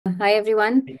Hi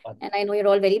everyone, and I know you're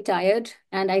all very tired,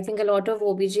 and I think a lot of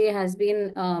OBG has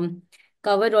been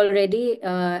covered already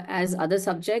as other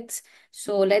subjects.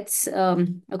 So let's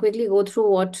quickly go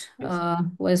through what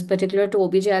was particular to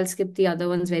OBG. I'll skip the other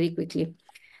ones very quickly.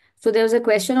 So there was a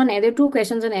question on either two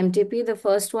questions on MTP. The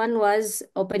first one was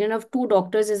opinion of two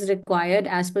doctors is required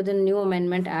as per the new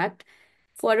Amendment Act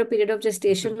for a period of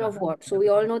gestation of what? So we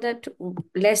all know that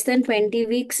less than 20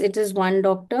 weeks, it is one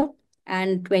doctor,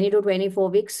 and 20 to 24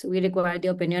 weeks, we require the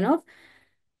opinion of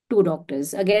two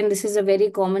doctors. Again, this is a very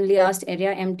commonly asked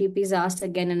area. MTP is asked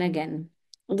again and again.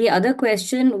 The other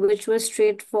question, which was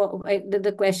straight for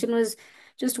the question was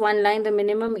just one line: the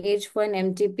minimum age for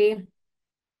an MTP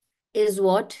is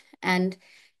what? And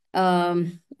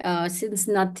since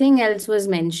nothing else was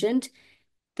mentioned,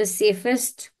 the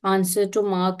safest answer to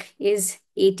mark is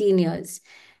 18 years.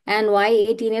 And why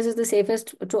 18 years is the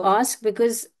safest to ask?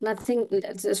 Because nothing,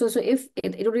 so if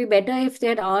it would be better if they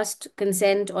had asked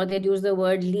consent or they'd used the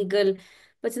word legal.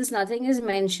 But since nothing is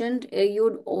mentioned,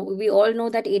 we all know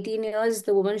that 18 years,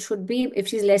 the woman should be, if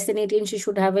she's less than 18, she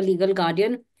should have a legal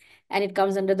guardian, and it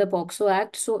comes under the POCSO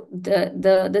Act. So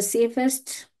the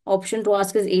safest option to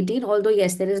ask is 18, although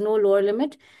yes, there is no lower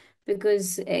limit,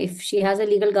 because if she has a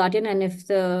legal guardian and if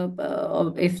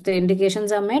the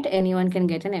indications are met, anyone can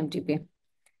get an MTP.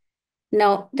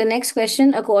 Now, the next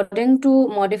question, according to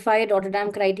modified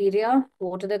Rotterdam criteria,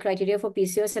 what are the criteria for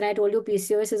PCOS? And I told you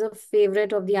PCOS is a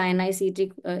favorite of the INI CET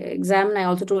exam, and I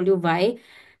also told you why.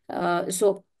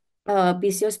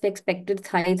 PCOS expected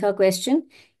Thaitha question.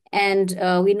 And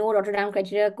we know Rotterdam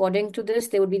criteria, according to this,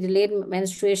 there would be delayed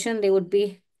menstruation, there would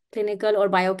be clinical or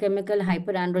biochemical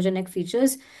hyperandrogenic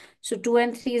features. So 2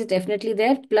 and 3 is definitely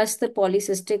there, plus the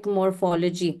polycystic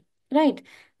morphology, right?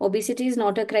 Obesity is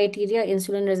not a criteria.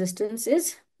 Insulin resistance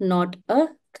is not a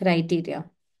criteria.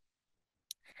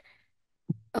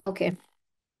 Okay.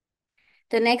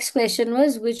 The next question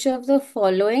was, which of the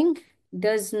following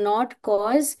does not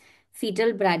cause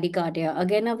fetal bradycardia?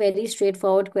 Again, a very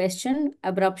straightforward question.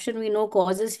 Abruption, we know,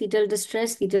 causes fetal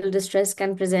distress. Fetal distress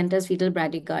can present as fetal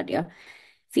bradycardia.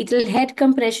 Fetal head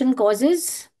compression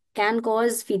can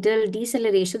cause fetal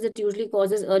decelerations. It usually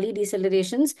causes early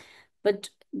decelerations,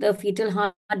 but the fetal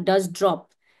heart does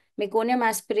drop. Meconium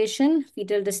aspiration,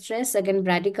 fetal distress, again,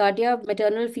 bradycardia.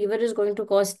 Maternal fever is going to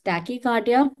cause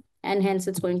tachycardia, and hence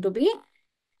it's going to be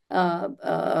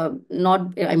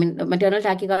not, I mean, maternal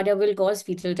tachycardia will cause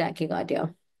fetal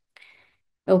tachycardia.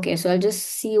 Okay, so I'll just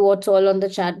see what's all on the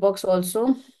chat box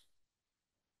also.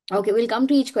 Okay, we'll come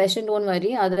to each question, don't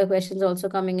worry. Other questions also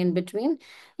coming in between.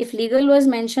 If legal was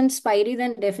mentioned, spiry,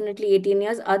 then definitely 18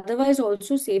 years. Otherwise,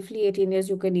 also safely 18 years,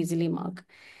 you can easily mark.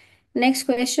 Next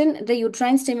question, the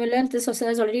uterine stimulant, this also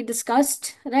has already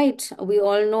discussed, right? We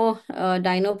all know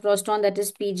dinoproston, that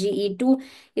is PGE2,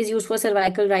 is used for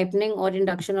cervical ripening or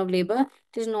induction of labor.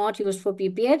 It is not used for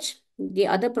PPH. The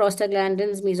other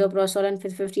prostaglandins, misoprostol and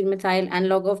 15-methyl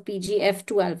analog of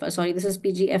PGF2 alpha. Sorry, this is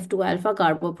PGF2 alpha,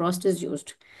 carboprost is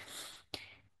used.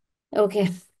 Okay.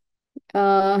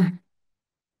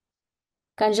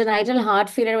 Congenital heart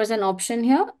failure was an option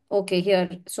here. Okay, here.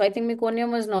 So I think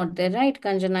meconium was not there, right?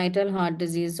 Congenital heart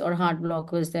disease or heart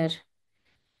block was there.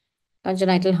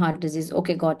 Congenital heart disease.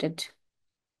 Okay, got it.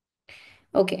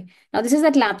 Okay. Now this is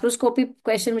that laparoscopy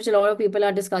question which a lot of people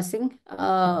are discussing.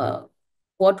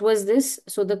 What was this?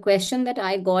 So the question that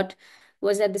I got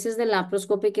was that this is the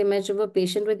laparoscopic image of a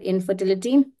patient with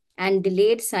infertility and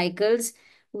delayed cycles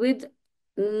with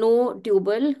no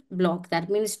tubal block. That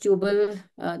means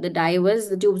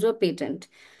the tubes were patent.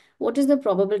 What is the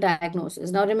probable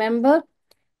diagnosis? Now remember,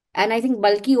 and I think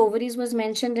bulky ovaries was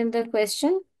mentioned in the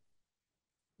question.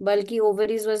 Bulky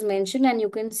ovaries was mentioned, and you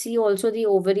can see also the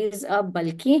ovaries are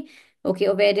bulky. Okay,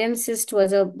 ovarian cyst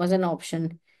was an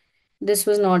option. This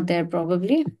was not there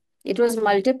probably. It was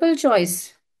multiple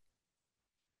choice.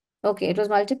 Okay, it was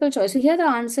multiple choice. So here the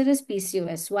answer is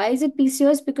PCOS. Why is it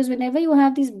PCOS? Because whenever you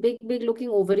have these big looking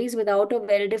ovaries without a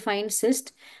well-defined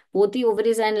cyst, both the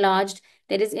ovaries are enlarged,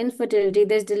 there is infertility,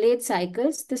 there's delayed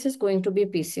cycles, this is going to be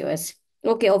PCOS.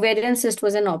 Okay, ovarian cyst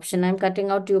was an option. I'm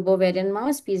cutting out tube ovarian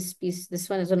mass. This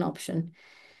one is an option.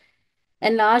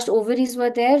 Enlarged ovaries were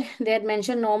there. They had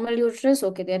mentioned normal uterus.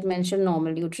 Okay, they had mentioned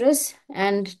normal uterus,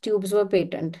 and tubes were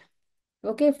patent.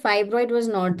 Okay, fibroid was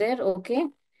not there. Okay,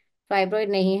 fibroid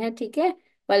nahi hai, theek hai.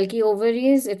 Bulky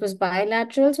ovaries, it was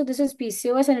bilateral. So this is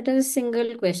PCOS, and it is a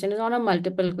single question. It's not a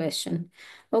multiple question.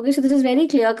 Okay, so this is very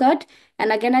clear cut.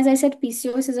 And again, as I said,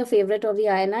 PCOS is a favorite of the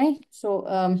INI. So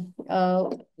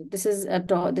this is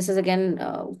again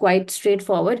quite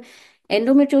straightforward.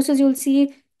 Endometriosis, you'll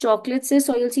see chocolate cysts,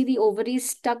 or you'll see the ovaries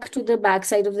stuck to the back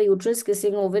side of the uterus,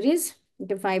 kissing ovaries.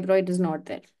 Okay, fibroid is not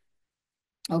there.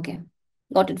 Okay,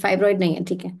 got it. Fibroid नहीं है,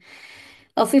 ठीक है.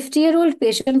 A 50-year-old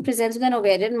patient presents with an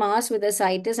ovarian mass with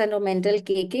ascites and omental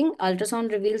caking.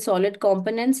 Ultrasound reveals solid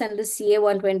components and the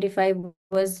CA-125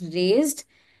 was raised.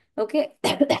 Okay,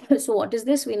 so what is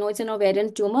this? We know it's an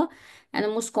ovarian tumor, and the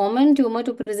most common tumor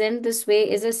to present this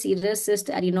way is a serous cyst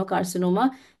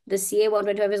adenocarcinoma. The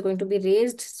CA-125 is going to be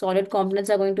raised, solid components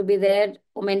are going to be there,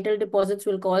 omental deposits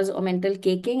will cause omental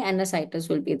caking, and ascites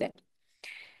will be there.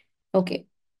 Okay,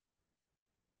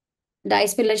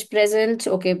 dispellage present.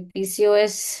 Okay,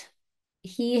 PCOS.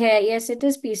 Yes, it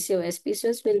is PCOS.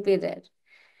 PCOS will be there.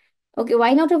 Okay,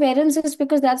 why not ovarian cyst?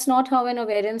 Because that's not how an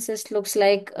ovarian cyst looks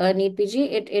like, NEET PG.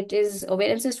 It is,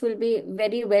 ovarian cyst will be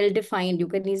very well defined. You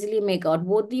can easily make out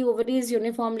both the ovaries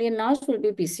uniformly enlarged will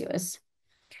be PCOS.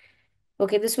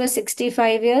 Okay, this was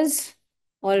 65 years.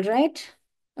 All right.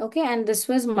 Okay, and this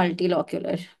was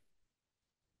multilocular.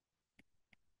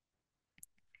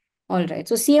 All right.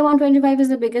 So CA-125 is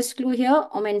the biggest clue here.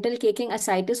 Omental caking,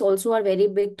 ascites also are very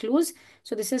big clues.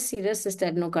 So this is serous cyst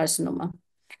adenocarcinoma.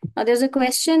 Now, there's a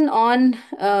question on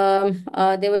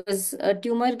there was a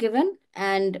tumor given,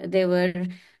 and there were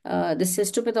the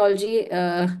histopathology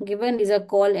given. These are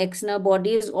called Exner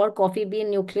bodies or coffee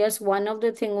bean nucleus. One of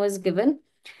the thing was given,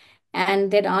 and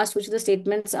then asked which of the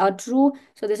statements are true.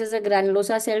 So this is a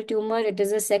granulosa cell tumor. It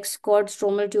is a sex cord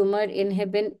stromal tumor.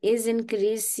 Inhibin is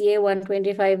increased.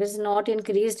 CA-125 is not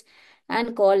increased,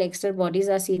 and call Exner bodies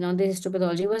are seen on the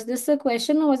histopathology. Was this the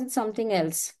question or was it something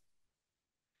else?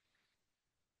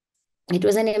 It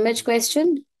was an image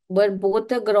question. Were both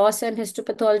the gross and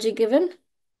histopathology given?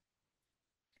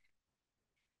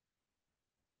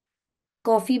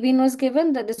 Coffee bean was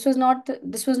given. That this was not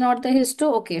the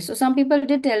histo. Okay, so some people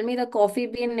did tell me the coffee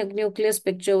bean nucleus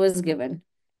picture was given.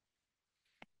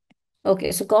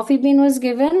 Okay, so coffee bean was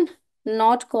given,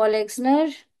 not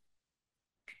Colexner.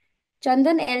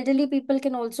 Chandan, elderly people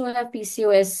can also have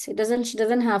PCOS. It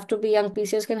doesn't have to be young.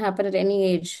 PCOS can happen at any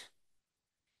age.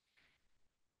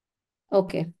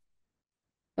 Okay.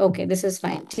 Okay, this is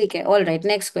fine. Okay, all right.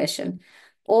 Next question.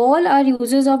 All are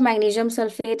users of magnesium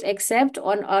sulfate except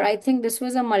on, or I think this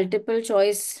was a multiple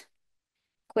choice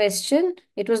question.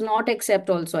 It was not except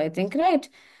also, I think, right?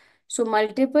 So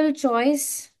multiple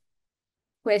choice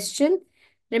question.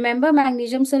 Remember,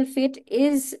 magnesium sulfate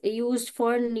is used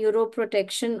for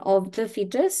neuroprotection of the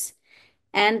fetus,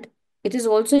 and it is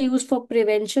also used for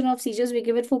prevention of seizures. We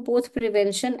give it for both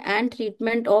prevention and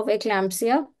treatment of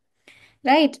eclampsia.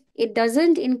 Right. It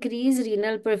doesn't increase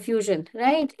renal perfusion,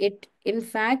 right? It, in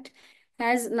fact,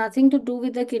 has nothing to do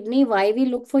with the kidney. Why we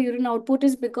look for urine output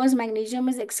is because magnesium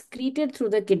is excreted through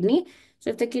the kidney.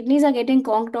 So if the kidneys are getting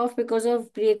conked off because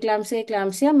of preeclampsia,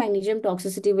 eclampsia, magnesium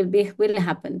toxicity will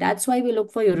happen. That's why we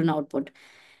look for urine output.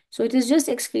 So it is just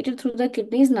excreted through the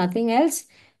kidneys, nothing else.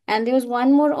 And there was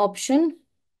one more option.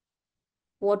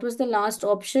 What was the last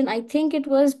option? I think it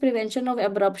was prevention of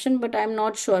abruption, but I'm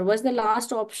not sure. Was the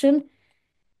last option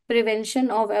prevention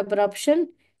of abruption?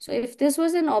 So if this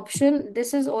was an option,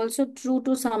 this is also true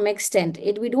to some extent.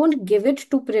 We don't give it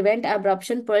to prevent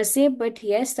abruption per se, but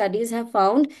yes, studies have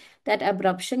found that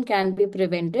abruption can be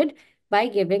prevented by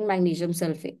giving magnesium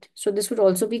sulfate. So this would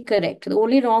also be correct. The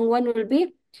only wrong one will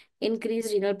be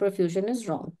increased renal perfusion is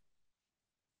wrong.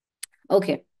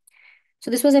 Okay.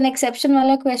 So this was an exception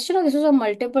wala question, or this was a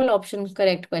multiple option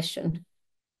correct question?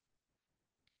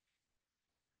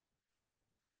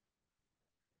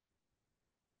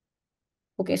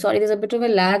 Okay, sorry, there's a bit of a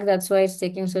lag. That's why it's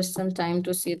taking such some time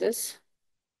to see this.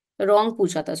 Wrong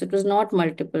पूछा था, so it was not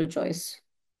multiple choice.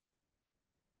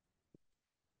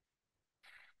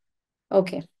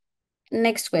 Okay,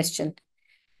 next question.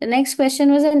 The next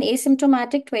question was an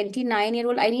asymptomatic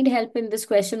 29-year-old. I need help in this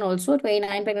question also.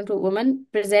 29 pregnant woman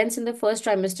presents in the first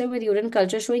trimester with urine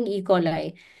culture showing E.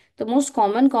 coli. The most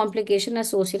common complication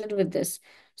associated with this.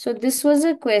 So this was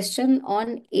a question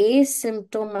on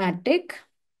asymptomatic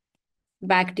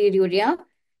bacteriuria,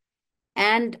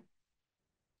 and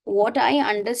what I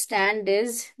understand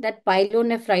is that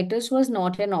pyelonephritis was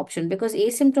not an option because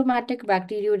asymptomatic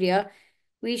bacteriuria,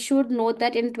 we should note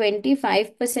that in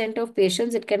 25% of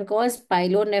patients, it can cause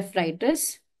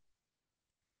pyelonephritis.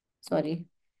 Sorry,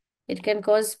 it can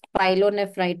cause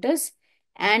pyelonephritis,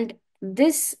 and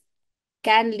this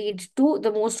can lead to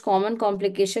the most common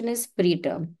complication is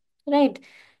preterm, right?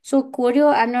 So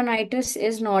chorioamnionitis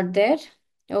is not there.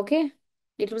 Okay,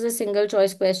 it was a single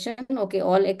choice question. Okay,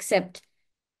 all except.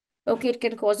 Okay, it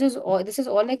can causes all, this is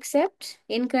all except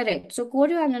incorrect. So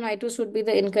chorioamnionitis would be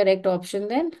the incorrect option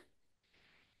then.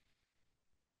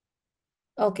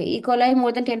 Okay, E. coli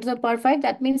more than 10 to the power 5,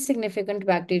 that means significant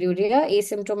bacteriuria,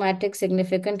 asymptomatic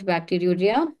significant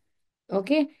bacteriuria.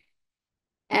 Okay.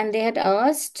 And they had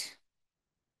asked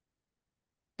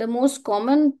the most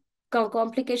common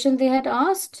complication they had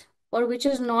asked, or which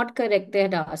is not correct, they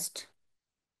had asked.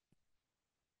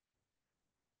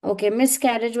 Okay,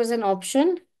 miscarriage was an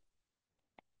option.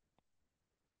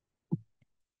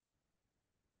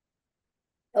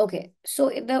 Okay, so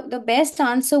the best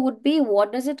answer would be,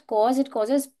 what does it cause? It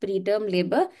causes preterm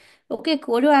labor. Okay,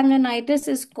 chorioamnionitis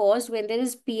is caused when there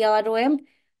is PROM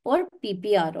or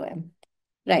PPROM.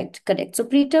 Right, correct. So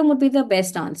preterm would be the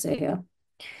best answer here.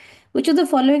 Which of the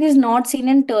following is not seen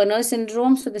in Turner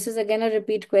syndrome? So this is again a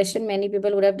repeat question. Many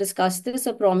people would have discussed this.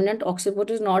 A prominent occiput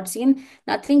is not seen.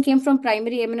 Nothing came from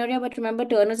primary amenorrhea, but remember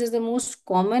Turner's is the most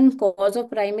common cause of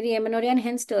primary amenorrhea, and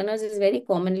hence Turner's is very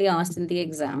commonly asked in the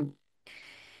exam.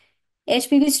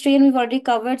 HPV strain we've already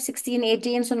covered 16,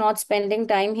 18, so not spending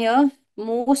time here.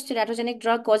 Most teratogenic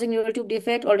drug causing neural tube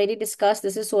defect already discussed.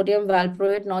 This is sodium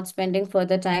valproate, not spending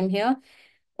further time here.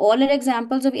 All are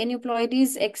examples of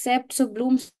aneuploidies except, so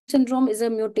Bloom syndrome is a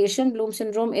mutation. Bloom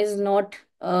syndrome is not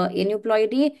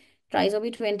aneuploidy.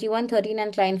 Trisomy 21, 13,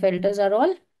 and Klinefelters are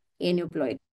all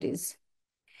aneuploidies.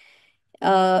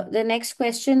 The next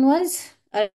question was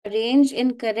arrange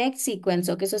in correct sequence.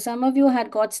 Okay, so some of you had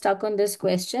got stuck on this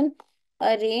question.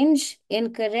 Arrange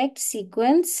in correct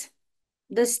sequence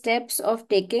the steps of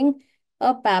taking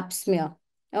a pap smear.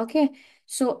 Okay,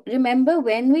 so remember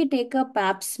when we take a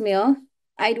pap smear,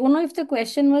 I don't know if the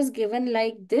question was given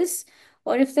like this,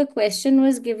 or if the question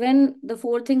was given, the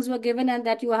four things were given and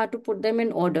that you had to put them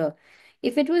in order.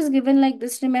 If it was given like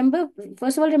this, remember,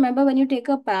 first of all, remember when you take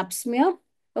a pap smear,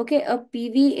 okay, a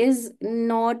PV is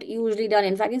not usually done.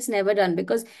 In fact, it's never done,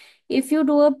 because if you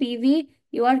do a PV,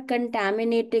 you are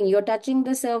contaminating, you're touching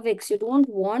the cervix. You don't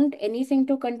want anything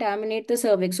to contaminate the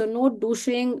cervix. So no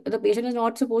douching. The patient is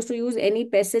not supposed to use any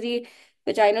pessary,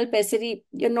 vaginal pessary.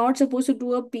 You're not supposed to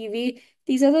do a PV.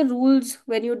 These are the rules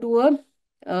when you do a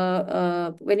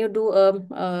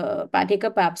take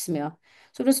a pap smear.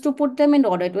 So just to put them in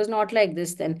order, it was not like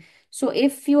this then. So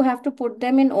if you have to put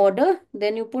them in order,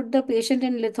 then you put the patient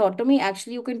in lithotomy.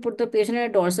 Actually, you can put the patient in a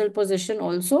dorsal position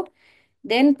also,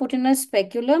 then put in a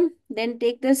speculum, then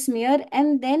take the smear,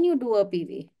 and then you do a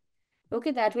PV.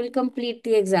 Okay, that will complete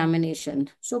the examination.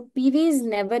 So PV is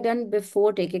never done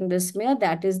before taking the smear.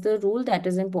 That is the rule that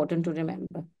is important to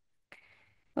remember.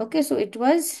 Okay, so it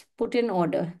was put in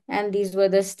order, and these were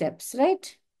the steps,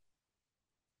 right?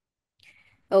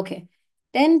 Okay.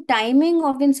 Then timing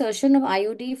of insertion of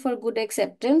IUD for good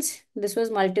acceptance. This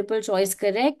was multiple choice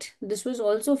correct. This was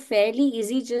also fairly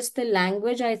easy, just the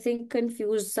language I think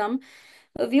confused some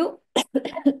of you.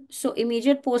 So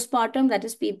immediate postpartum, that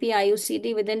is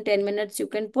PPIUCD, within 10 minutes you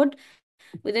can put.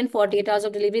 Within 48 hours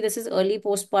of delivery, this is early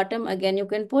postpartum. Again, you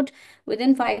can put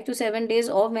within 5 to 7 days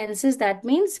of menses. That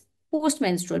means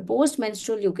postmenstrual.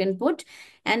 Postmenstrual you can put.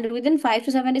 And within 5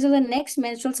 to 7 days of the next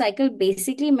menstrual cycle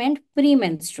basically meant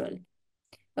premenstrual.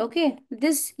 Okay,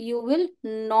 this you will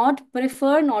not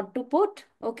prefer not to put.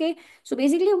 Okay, so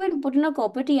basically you can put in a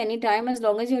copper T anytime as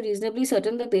long as you're reasonably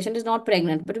certain the patient is not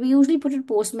pregnant. But we usually put it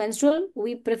post-menstrual.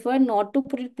 We prefer not to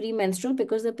put it pre-menstrual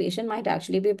because the patient might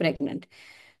actually be pregnant.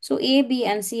 So A, B,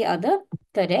 and C are the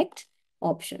correct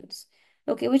options.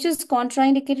 Okay, which is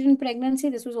contraindicated in pregnancy.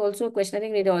 This was also a question I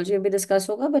think radiology will be discussed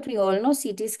over, but we all know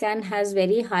CT scan has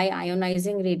very high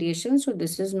ionizing radiation, so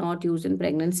this is not used in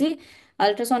pregnancy.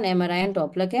 Ultrasound, MRI, and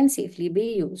Doppler can safely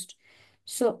be used.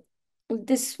 So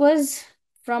this was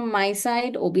from my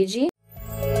side, OBG.